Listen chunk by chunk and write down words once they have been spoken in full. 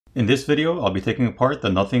In this video, I'll be taking apart the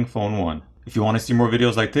Nothing Phone 1. If you want to see more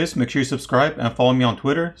videos like this, make sure you subscribe and follow me on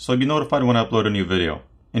Twitter so you'll be notified when I upload a new video.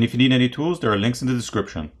 And if you need any tools, there are links in the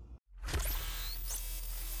description.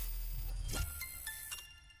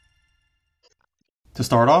 To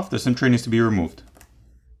start off, the SIM tray needs to be removed.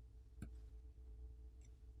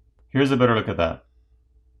 Here's a better look at that.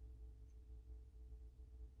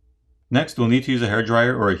 Next, we'll need to use a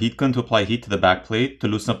hairdryer or a heat gun to apply heat to the back plate to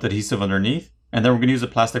loosen up the adhesive underneath, and then we're going to use a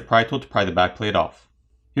plastic pry tool to pry the back plate off.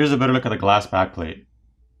 Here's a better look at the glass back plate.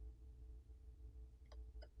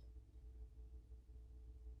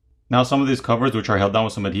 Now some of these covers, which are held down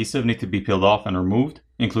with some adhesive, need to be peeled off and removed,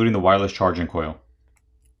 including the wireless charging coil.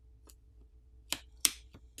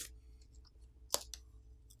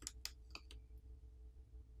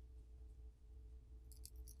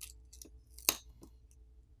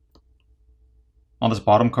 On this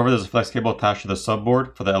bottom cover, there's a flex cable attached to the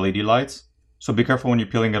subboard for the LED lights, so be careful when you're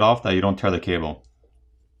peeling it off that you don't tear the cable.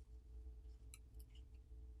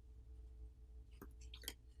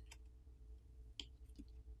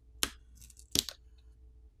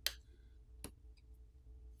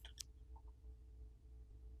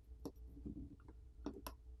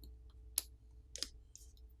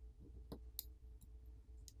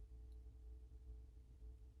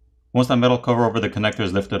 Once that metal cover over the connector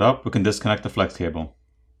is lifted up, we can disconnect the flex cable.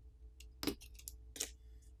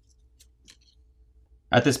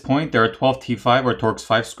 At this point, there are 12 T5 or Torx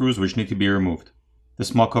 5 screws which need to be removed. The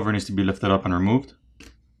small cover needs to be lifted up and removed.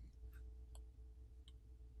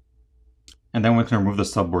 And then we can remove the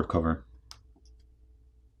subboard cover.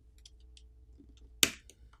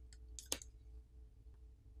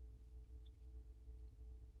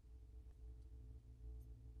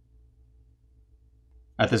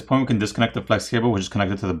 At this point, we can disconnect the flex cable, which is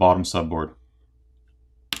connected to the bottom subboard.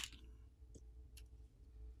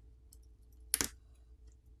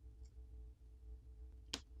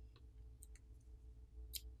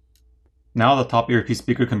 Now the top earpiece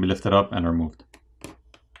speaker can be lifted up and removed.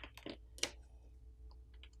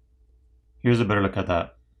 Here's a better look at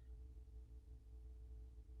that.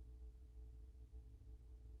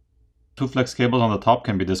 Two flex cables on the top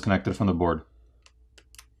can be disconnected from the board.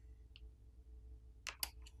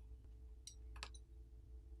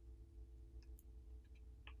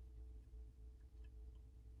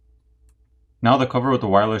 Now the cover with the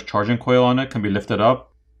wireless charging coil on it can be lifted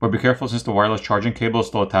up, but be careful since the wireless charging cable is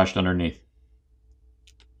still attached underneath.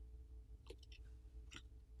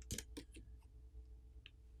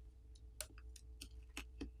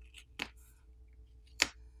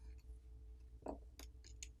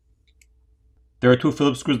 There are two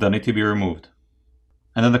Phillips screws that need to be removed.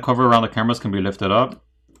 And then the cover around the cameras can be lifted up.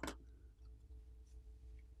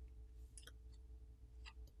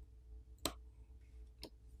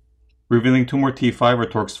 Revealing two more T5 or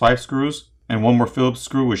Torx 5 screws and one more Phillips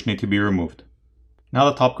screw which need to be removed. Now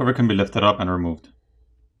the top cover can be lifted up and removed.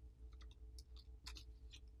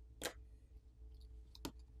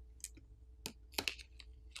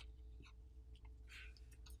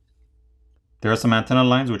 There are some antenna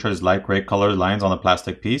lines which are these light gray colored lines on the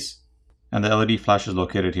plastic piece, and the LED flash is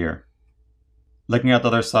located here. Looking at the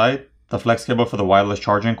other side, the flex cable for the wireless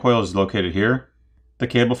charging coil is located here, the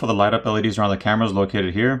cable for the light up LEDs around the camera is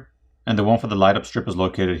located here, and the one for the light up strip is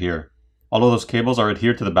located here. All of those cables are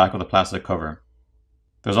adhered to the back of the plastic cover.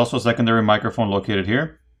 There's also a secondary microphone located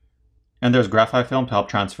here, and there's graphite film to help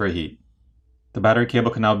transfer heat. The battery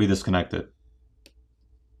cable can now be disconnected.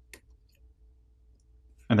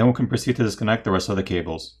 And then we can proceed to disconnect the rest of the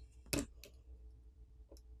cables.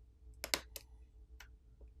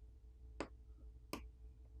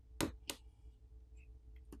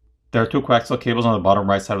 There are two coaxial cables on the bottom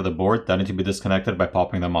right side of the board that need to be disconnected by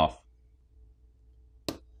popping them off.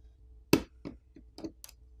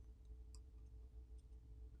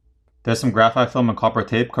 There's some graphite film and copper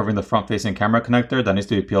tape covering the front-facing camera connector that needs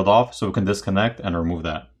to be peeled off so we can disconnect and remove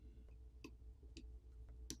that.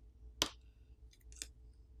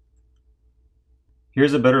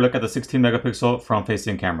 Here's a better look at the 16 megapixel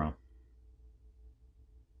front-facing camera.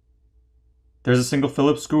 There's a single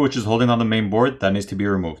Phillips screw which is holding on the main board that needs to be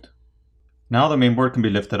removed. Now the main board can be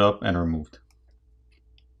lifted up and removed.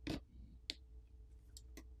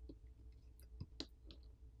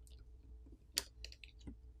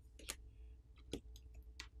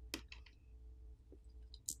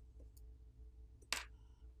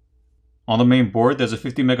 On the main board, there's a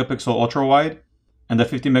 50 megapixel ultra wide and a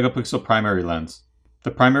 50 megapixel primary lens.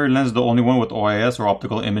 The primary lens is the only one with OIS or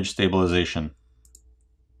optical image stabilization.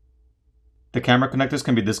 The camera connectors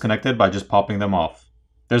can be disconnected by just popping them off.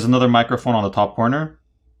 There's another microphone on the top corner,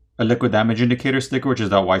 a liquid damage indicator sticker, which is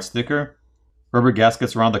that white sticker, rubber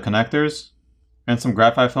gaskets around the connectors, and some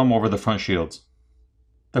graphite film over the front shields.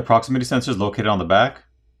 The proximity sensor is located on the back.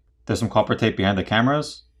 There's some copper tape behind the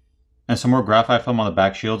cameras, and some more graphite film on the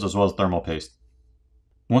back shields as well as thermal paste.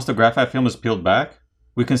 Once the graphite film is peeled back,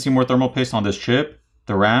 we can see more thermal paste on this chip,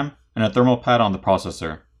 the RAM, and a thermal pad on the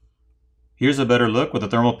processor. Here's a better look with the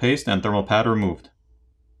thermal paste and thermal pad removed.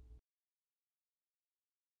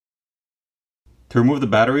 To remove the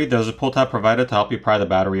battery, there's a pull tab provided to help you pry the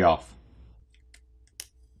battery off.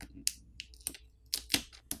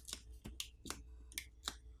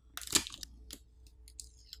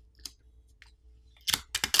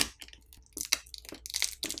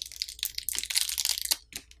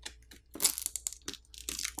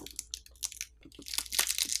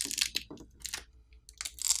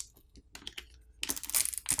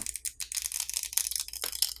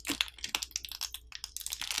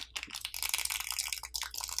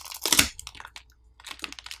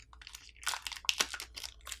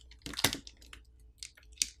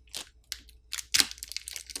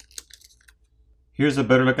 Here's a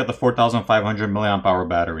better look at the 4500 mAh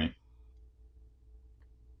battery.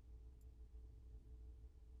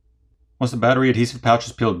 Once the battery adhesive pouch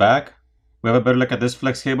is peeled back, we have a better look at this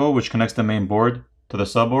flex cable which connects the main board to the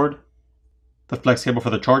subboard, the flex cable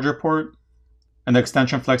for the charger port, and the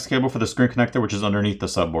extension flex cable for the screen connector which is underneath the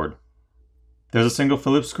subboard. There's a single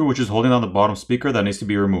Phillips screw which is holding on the bottom speaker that needs to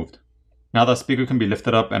be removed. Now that speaker can be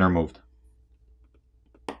lifted up and removed.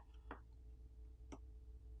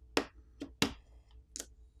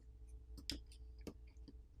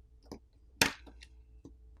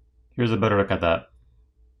 Here's a better look at that.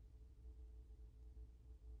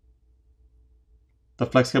 The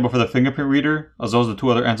flex cable for the fingerprint reader, as well as the two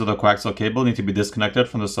other ends of the coaxial cable, need to be disconnected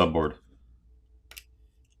from the subboard.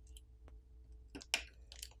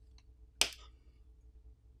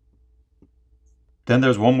 Then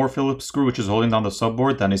there's one more Phillips screw which is holding down the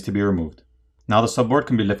subboard that needs to be removed. Now the subboard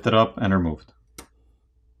can be lifted up and removed.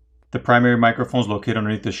 The primary microphone is located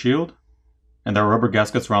underneath the shield, and there are rubber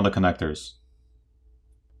gaskets around the connectors.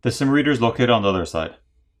 The SIM reader is located on the other side.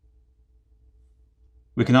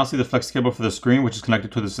 We can now see the flex cable for the screen which is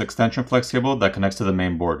connected to this extension flex cable that connects to the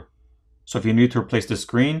main board. So if you need to replace the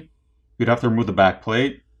screen, you'd have to remove the back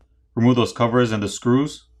plate, remove those covers and the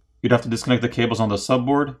screws. You'd have to disconnect the cables on the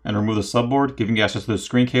subboard and remove the subboard, giving you access to the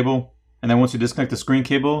screen cable. And then once you disconnect the screen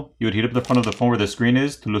cable, you would heat up the front of the phone where the screen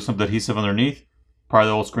is to loosen up the adhesive underneath, pry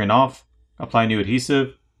the old screen off, apply new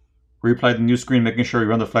adhesive, reapply the new screen, making sure you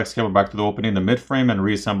run the flex cable back to the opening in the mid frame and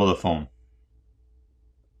reassemble the phone.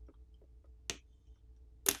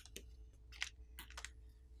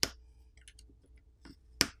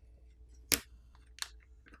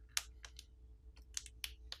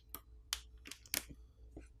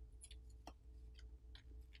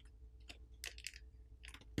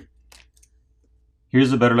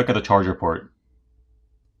 Here's a better look at the charger port.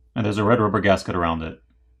 And there's a red rubber gasket around it.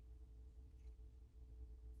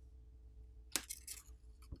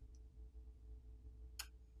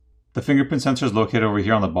 The fingerprint sensor is located over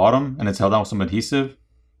here on the bottom and it's held down with some adhesive,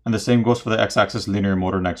 and the same goes for the X-axis linear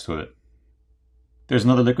motor next to it. There's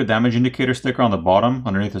another liquid damage indicator sticker on the bottom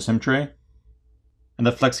underneath the SIM tray, and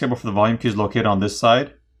the flex cable for the volume key is located on this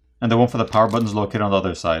side, and the one for the power button is located on the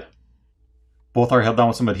other side. Both are held down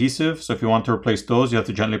with some adhesive, so if you want to replace those, you have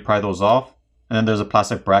to gently pry those off, and then there's a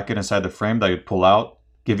plastic bracket inside the frame that you'd pull out,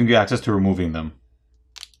 giving you access to removing them.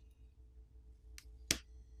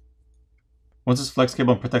 Once this flex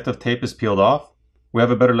cable and protective tape is peeled off, we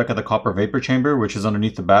have a better look at the copper vapor chamber which is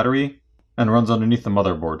underneath the battery and runs underneath the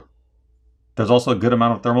motherboard. There's also a good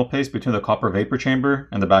amount of thermal paste between the copper vapor chamber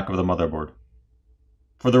and the back of the motherboard.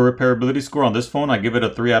 For the repairability score on this phone, I give it a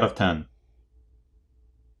 3 out of 10.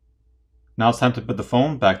 Now it's time to put the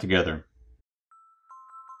phone back together.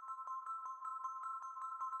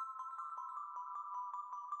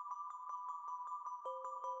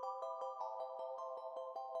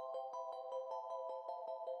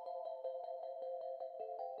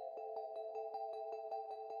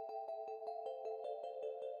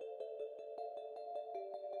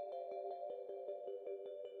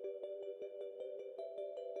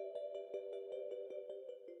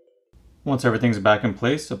 Once everything's back in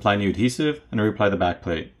place, apply new adhesive and reapply the back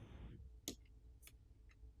plate.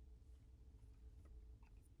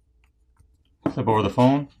 Flip over the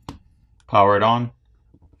phone, power it on,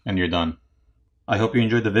 and you're done. I hope you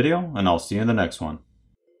enjoyed the video, and I'll see you in the next one.